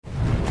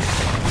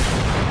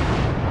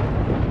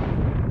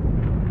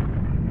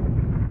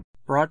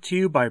Brought to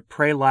you by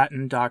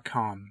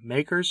PrayLatin.com,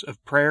 makers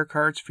of prayer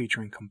cards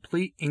featuring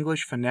complete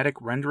English phonetic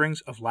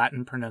renderings of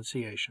Latin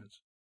pronunciations.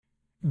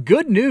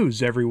 Good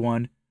news,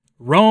 everyone!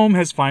 Rome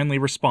has finally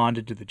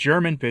responded to the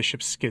German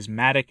bishop's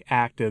schismatic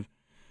act of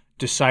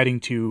deciding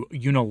to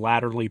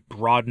unilaterally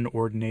broaden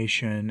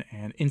ordination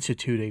and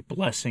institute a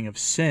blessing of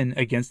sin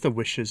against the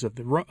wishes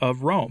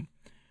of Rome.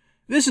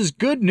 This is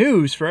good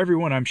news for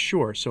everyone, I'm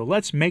sure, so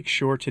let's make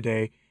sure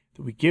today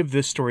that we give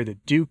this story the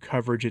due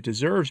coverage it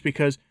deserves,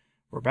 because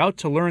we're about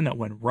to learn that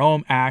when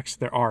Rome acts,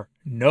 there are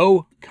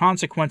no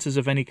consequences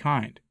of any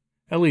kind,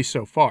 at least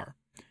so far.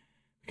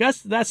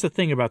 Because that's the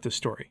thing about this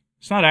story.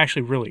 It's not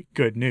actually really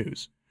good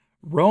news.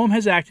 Rome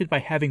has acted by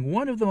having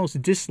one of the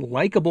most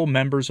dislikable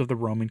members of the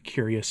Roman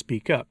Curia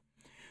speak up.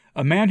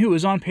 A man who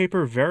is on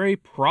paper very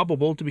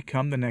probable to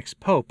become the next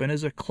pope and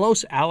is a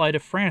close ally to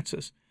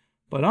Francis.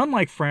 But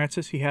unlike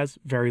Francis, he has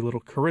very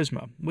little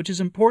charisma, which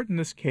is important in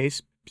this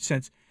case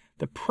since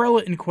the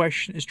prelate in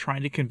question is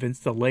trying to convince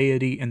the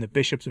laity and the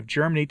bishops of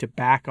Germany to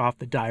back off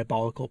the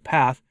diabolical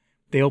path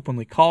they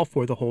openly call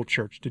for the whole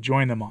church to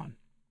join them on.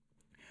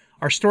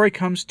 Our story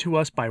comes to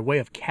us by way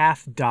of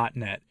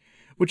Cath.net,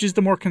 which is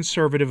the more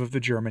conservative of the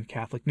German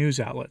Catholic news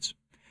outlets.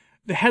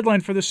 The headline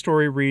for the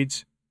story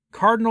reads,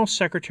 Cardinal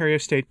Secretary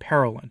of State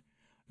Parolin.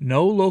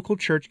 No local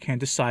church can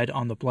decide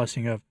on the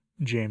blessing of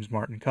James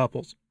Martin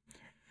couples.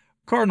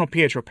 Cardinal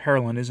Pietro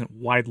Parolin isn't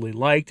widely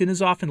liked and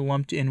is often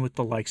lumped in with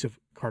the likes of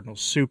Cardinal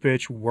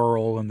Cupich,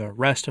 Wuerl, and the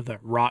rest of the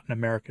rotten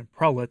American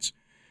prelates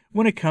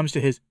when it comes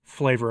to his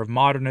flavor of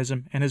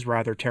modernism and his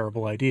rather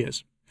terrible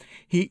ideas.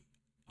 He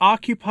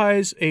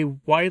occupies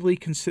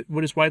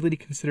what is widely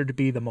considered to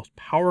be the most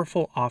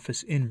powerful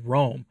office in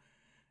Rome,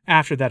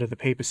 after that of the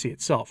papacy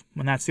itself,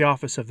 and that's the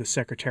office of the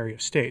Secretary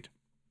of State.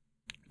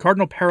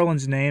 Cardinal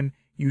Parolin's name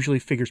usually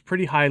figures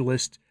pretty high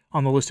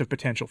on the list of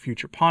potential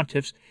future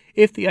pontiffs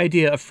if the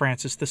idea of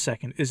Francis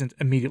II isn't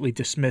immediately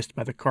dismissed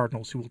by the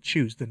cardinals who will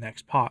choose the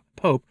next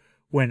pope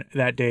when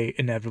that day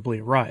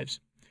inevitably arrives.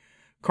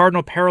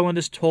 Cardinal Parolin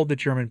has told the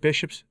German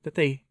bishops that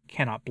they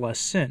cannot bless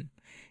sin.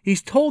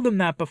 He's told them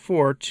that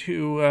before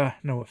to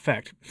no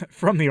effect.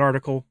 From the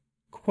article,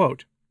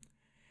 quote,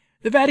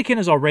 The Vatican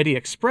has already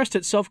expressed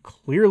itself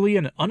clearly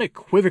and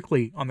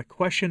unequivocally on the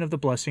question of the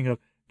blessing of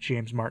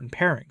James Martin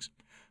pairings.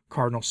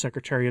 Cardinal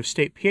Secretary of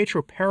State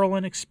Pietro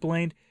Parolin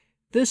explained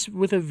this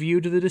with a view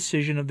to the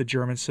decision of the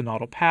German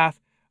synodal path,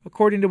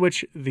 according to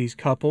which these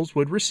couples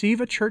would receive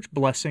a church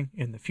blessing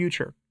in the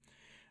future.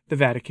 The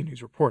Vatican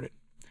News reported.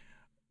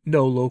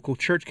 No local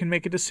church can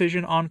make a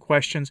decision on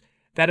questions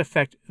that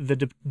affect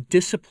the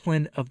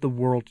discipline of the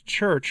world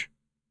church,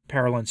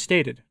 Parolin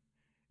stated,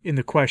 in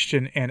the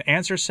question and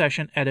answer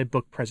session at a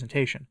book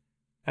presentation.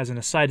 As an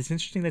aside, it's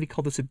interesting that he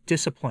called this a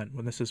discipline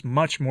when this is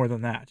much more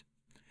than that.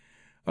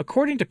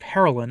 According to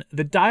Parolin,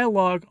 the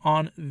dialogue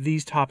on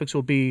these topics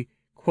will be,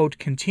 quote,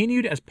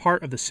 continued as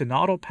part of the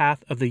synodal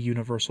path of the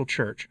universal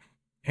church,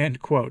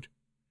 end quote.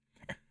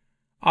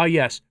 Ah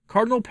yes,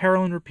 Cardinal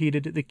Parolin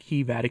repeated the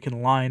key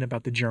Vatican line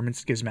about the German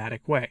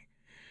schismatic way.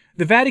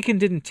 The Vatican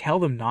didn't tell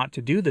them not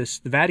to do this.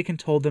 The Vatican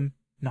told them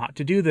not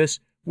to do this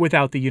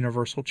without the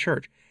universal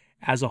church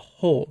as a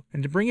whole,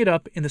 and to bring it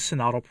up in the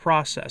synodal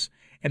process,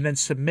 and then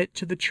submit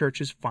to the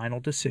church's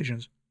final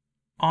decisions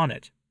on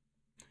it.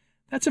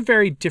 That's a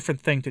very different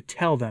thing to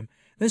tell them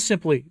than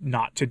simply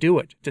not to do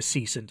it, to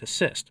cease and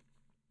desist.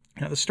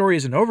 Now, the story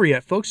isn't over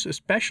yet, folks,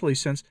 especially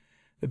since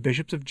the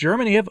bishops of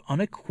Germany have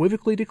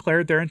unequivocally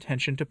declared their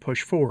intention to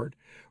push forward,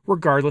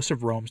 regardless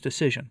of Rome's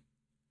decision.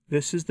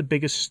 This is the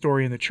biggest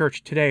story in the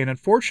church today, and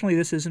unfortunately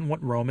this isn't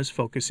what Rome is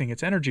focusing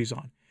its energies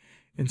on.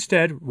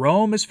 Instead,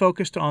 Rome is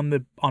focused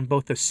on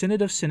both the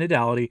Synod of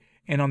Synodality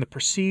and on the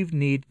perceived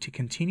need to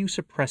continue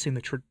suppressing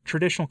the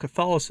traditional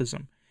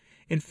Catholicism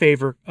in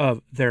favor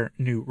of their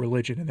new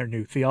religion and their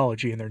new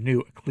theology and their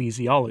new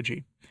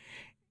ecclesiology.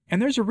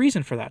 And there's a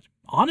reason for that.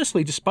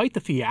 Honestly, despite the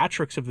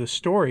theatrics of this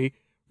story,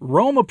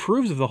 Rome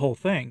approves of the whole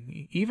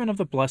thing, even of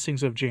the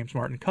blessings of James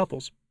Martin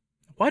couples.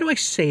 Why do I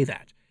say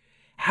that?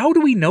 How do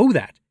we know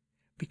that?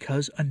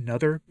 Because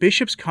another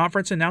bishops'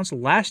 conference announced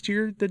last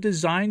year the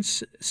design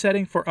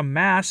setting for a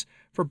mass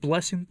for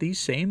blessing these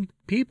same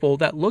people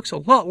that looks a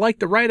lot like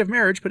the rite of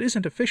marriage but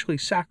isn't officially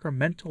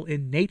sacramental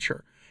in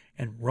nature.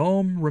 And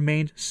Rome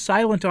remained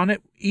silent on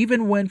it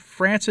even when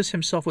Francis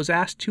himself was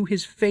asked to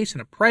his face in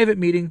a private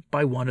meeting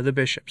by one of the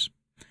bishops.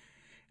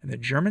 And the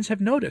Germans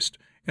have noticed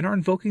and are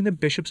invoking the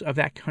bishops of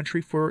that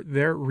country for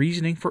their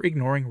reasoning for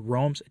ignoring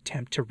Rome's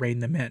attempt to rein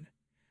them in.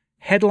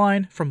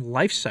 Headline from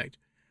LifeSite.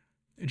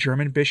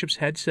 German bishop's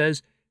head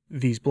says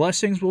these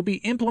blessings will be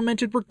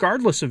implemented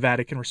regardless of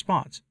Vatican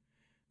response.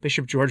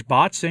 Bishop George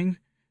Botzing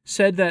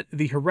said that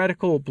the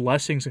heretical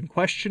blessings in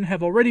question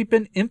have already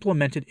been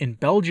implemented in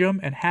Belgium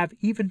and have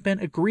even been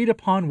agreed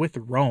upon with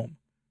Rome.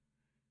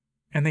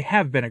 And they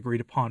have been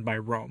agreed upon by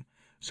Rome.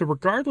 So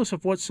regardless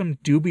of what some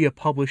dubia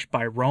published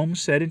by Rome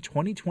said in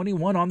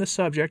 2021 on the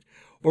subject,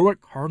 or what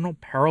Cardinal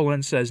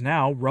Parolin says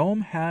now, Rome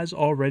has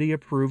already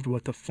approved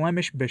what the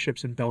Flemish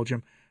bishops in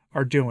Belgium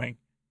are doing.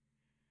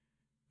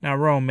 Now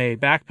Rome may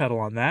backpedal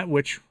on that,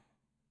 which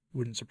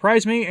Wouldn't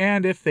surprise me,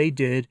 and if they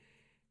did,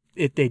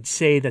 they'd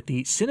say that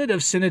the Synod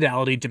of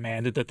Synodality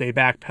demanded that they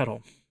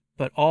backpedal.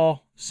 But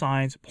all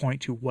signs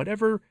point to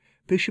whatever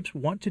bishops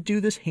want to do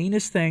this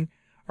heinous thing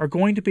are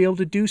going to be able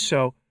to do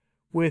so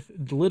with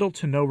little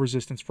to no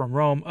resistance from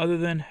Rome, other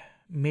than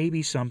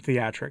maybe some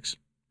theatrics.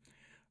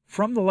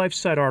 From the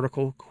LifeSite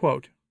article,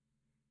 quote,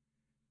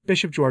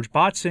 Bishop George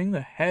Botzing,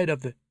 the head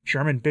of the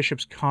German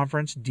Bishops'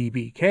 Conference,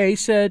 DBK,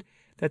 said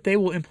that they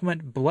will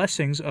implement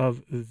blessings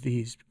of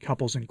these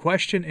couples in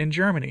question in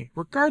Germany,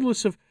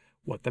 regardless of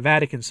what the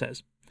Vatican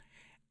says.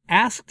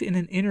 Asked in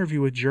an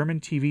interview with German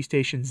TV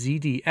station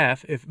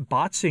ZDF if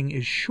Botzing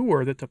is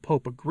sure that the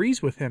Pope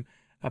agrees with him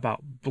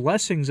about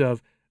blessings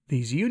of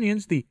these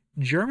unions, the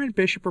German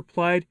bishop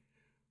replied,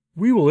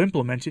 "We will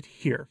implement it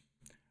here.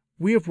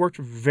 We have worked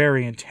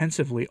very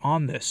intensively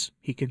on this,"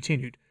 he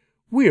continued.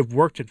 "We have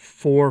worked in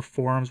 4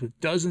 forums with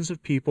dozens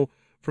of people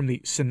from the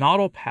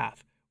synodal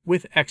path,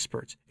 with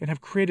experts, and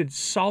have created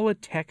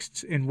solid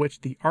texts in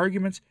which the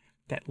arguments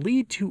that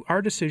lead to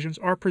our decisions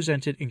are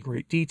presented in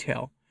great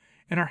detail,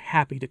 and are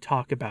happy to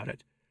talk about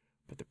it.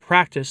 But the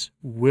practice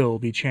will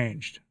be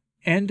changed."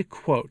 End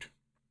quote.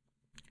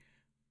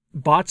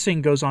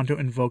 Botzing goes on to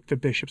invoke the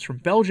bishops from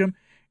Belgium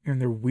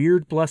and their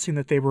weird blessing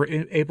that they were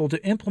able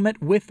to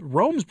implement with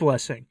Rome's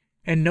blessing,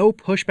 and no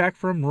pushback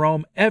from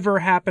Rome ever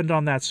happened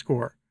on that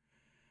score.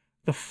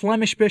 The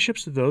Flemish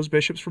bishops, those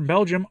bishops from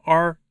Belgium,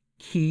 are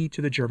key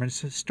to the German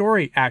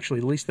story, actually,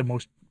 at least the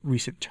most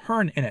recent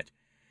turn in it.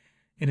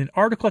 In an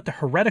article at the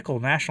heretical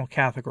National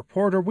Catholic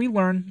Reporter, we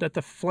learn that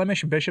the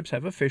Flemish bishops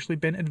have officially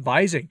been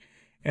advising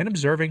and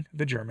observing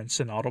the German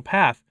synodal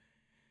path.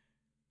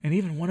 And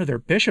even one of their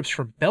bishops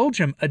from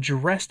Belgium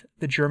addressed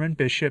the German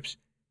bishops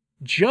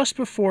just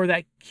before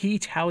that key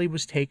tally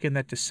was taken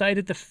that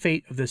decided the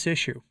fate of this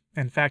issue.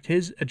 In fact,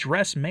 his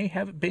address may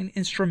have been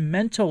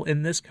instrumental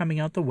in this coming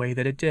out the way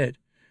that it did.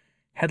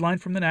 Headline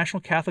from the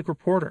National Catholic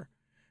Reporter: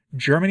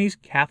 Germany's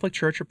Catholic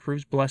Church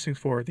approves blessings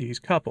for these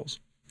couples.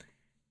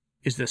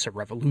 Is this a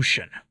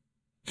revolution?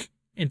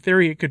 In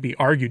theory, it could be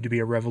argued to be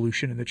a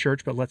revolution in the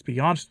Church, but let's be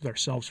honest with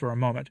ourselves for a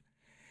moment.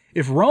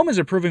 If Rome is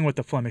approving what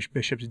the Flemish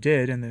bishops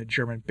did, and the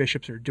German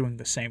bishops are doing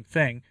the same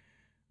thing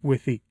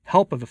with the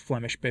help of the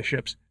Flemish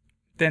bishops,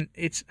 then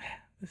this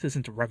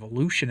isn't a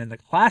revolution in the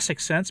classic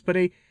sense, but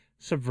a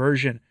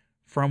subversion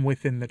from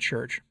within the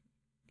Church,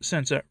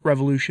 since a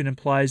revolution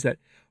implies that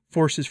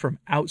forces from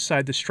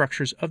outside the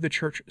structures of the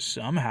Church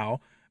somehow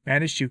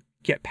managed to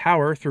get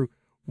power through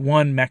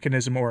one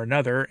mechanism or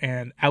another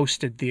and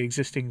ousted the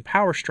existing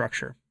power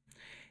structure.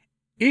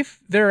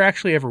 If there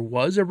actually ever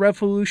was a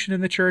revolution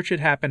in the Church, it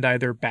happened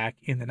either back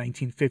in the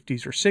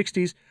 1950s or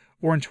 60s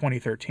or in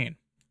 2013.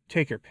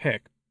 Take your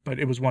pick, but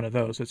it was one of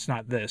those. It's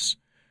not this.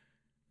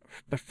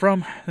 But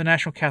from the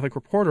National Catholic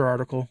Reporter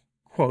article,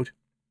 quote,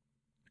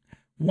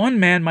 one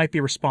man might be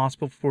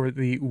responsible for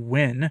the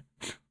win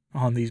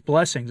on these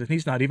blessings, and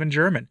he's not even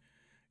German.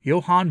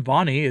 Johann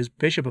Bonny is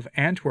Bishop of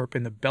Antwerp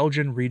in the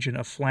Belgian region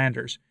of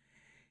Flanders.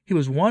 He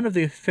was one of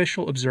the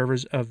official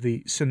observers of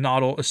the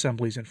synodal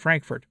assemblies in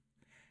Frankfurt.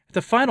 At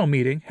the final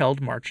meeting,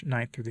 held March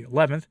 9th through the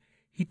 11th,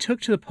 he took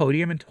to the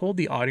podium and told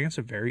the audience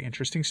a very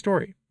interesting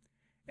story.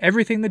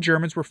 Everything the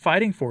Germans were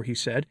fighting for, he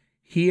said,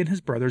 he and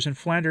his brothers in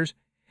Flanders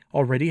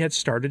already had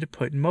started to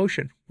put in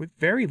motion, with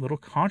very little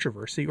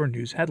controversy or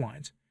news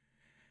headlines.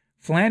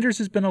 Flanders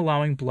has been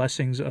allowing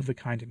blessings of the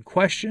kind in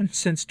question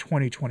since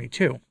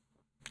 2022,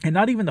 and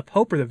not even the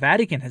Pope or the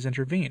Vatican has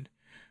intervened,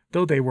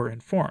 though they were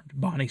informed,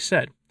 Bonny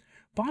said.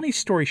 Bonny's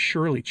story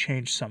surely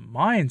changed some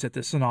minds at the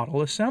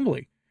Synodal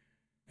Assembly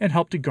and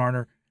helped to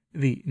garner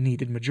the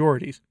needed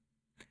majorities.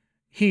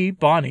 He,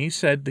 Bonny,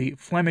 said the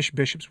Flemish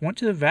bishops went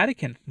to the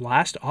Vatican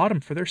last autumn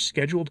for their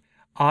scheduled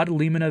ad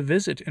limina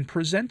visit and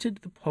presented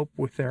the Pope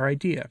with their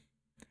idea.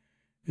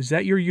 Is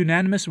that your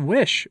unanimous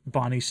wish?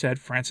 Bonny said.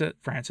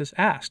 Francis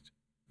asked.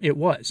 It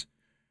was.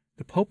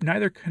 The Pope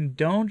neither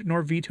condoned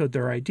nor vetoed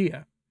their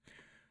idea.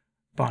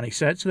 Bonny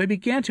said, so they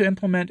began to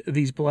implement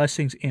these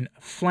blessings in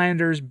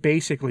Flanders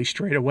basically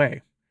straight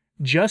away.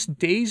 Just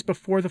days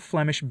before the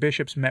Flemish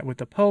bishops met with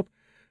the Pope,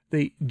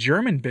 the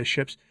German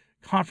bishops'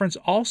 conference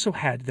also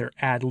had their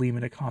ad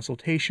limina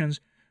consultations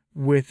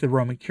with the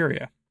Roman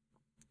Curia.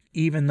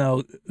 Even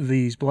though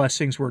these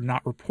blessings were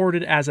not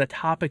reported as a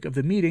topic of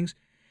the meetings,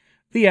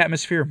 the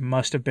atmosphere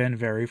must have been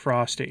very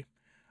frosty.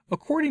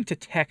 According to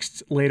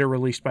texts later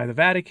released by the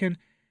Vatican,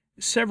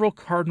 several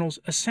cardinals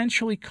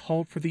essentially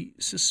called for the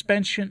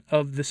suspension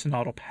of the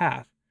synodal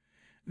path.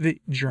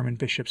 The German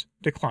bishops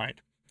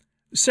declined.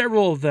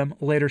 Several of them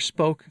later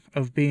spoke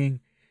of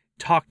being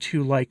talked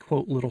to like,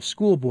 quote, little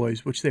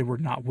schoolboys, which they were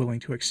not willing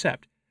to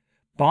accept.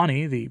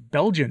 Bonny, the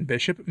Belgian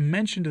bishop,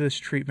 mentioned this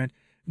treatment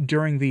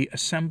during the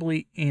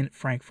assembly in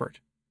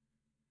Frankfurt.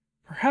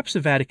 Perhaps the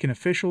Vatican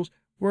officials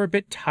were a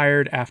bit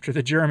tired after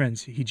the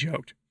Germans, he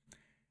joked,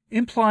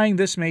 implying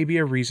this may be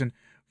a reason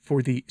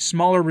for the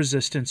smaller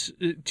resistance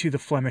to the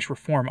Flemish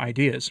reform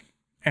ideas.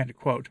 End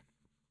quote.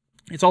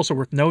 It's also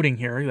worth noting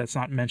here, that's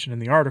not mentioned in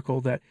the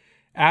article, that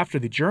after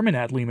the German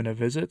ad limina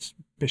visits,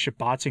 Bishop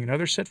Botzing and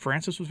others said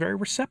Francis was very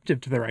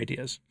receptive to their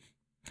ideas.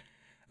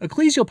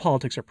 Ecclesial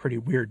politics are pretty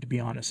weird, to be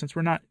honest, since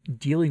we're not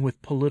dealing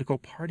with political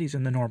parties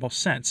in the normal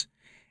sense.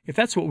 If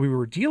that's what we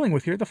were dealing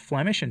with here, the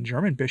Flemish and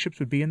German bishops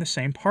would be in the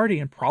same party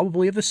and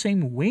probably of the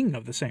same wing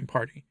of the same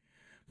party.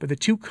 But the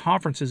two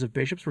conferences of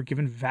bishops were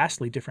given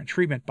vastly different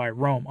treatment by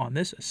Rome on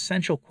this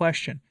essential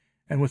question,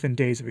 and within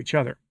days of each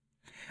other.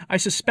 I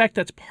suspect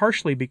that's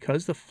partially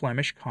because the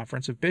Flemish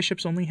Conference of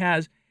Bishops only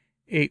has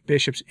 8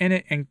 bishops in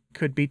it and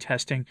could be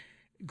testing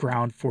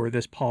ground for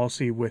this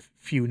policy with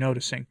few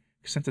noticing,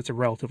 since it's a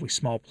relatively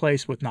small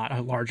place with not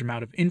a large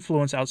amount of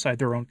influence outside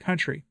their own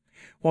country.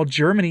 While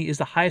Germany is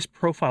the highest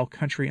profile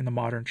country in the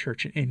modern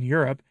church in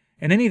Europe,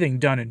 and anything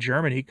done in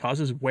Germany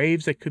causes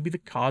waves that could be the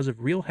cause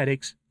of real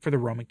headaches for the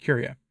Roman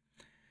Curia.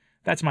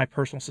 That's my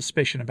personal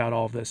suspicion about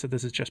all of this, that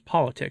this is just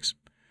politics.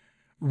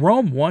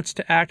 Rome wants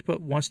to act, but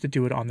wants to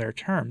do it on their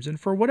terms, and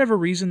for whatever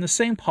reason, the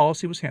same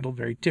policy was handled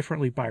very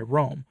differently by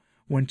Rome,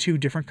 when 2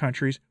 different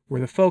countries were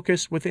the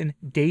focus within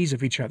days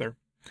of each other.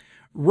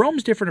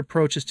 Rome's different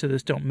approaches to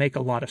this don't make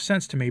a lot of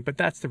sense to me, but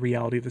that's the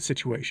reality of the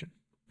situation.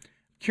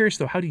 Curious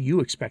though, how do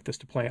you expect this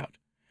to play out?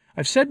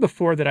 I've said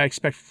before that I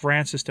expect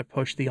Francis to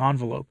push the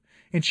envelope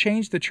and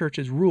change the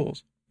church's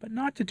rules, but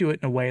not to do it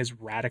in a way as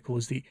radical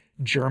as the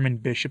German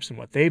bishops and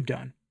what they've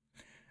done,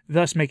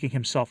 thus making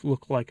himself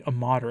look like a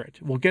moderate.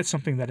 We'll get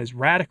something that is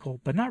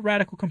radical, but not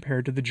radical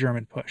compared to the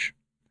German push.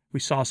 We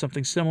saw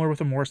something similar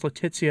with Amoris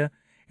Laetitia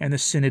and the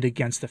Synod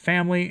against the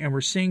family, and we're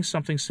seeing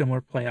something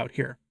similar play out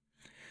here.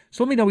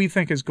 So let me know what you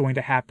think is going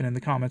to happen in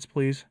the comments,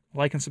 please.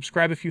 Like and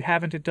subscribe if you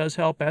haven't. It does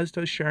help, as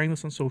does sharing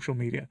this on social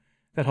media.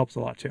 That helps a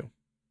lot too.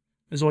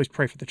 As always,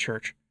 pray for the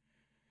church.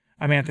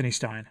 I'm Anthony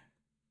Stein.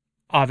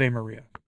 Ave Maria.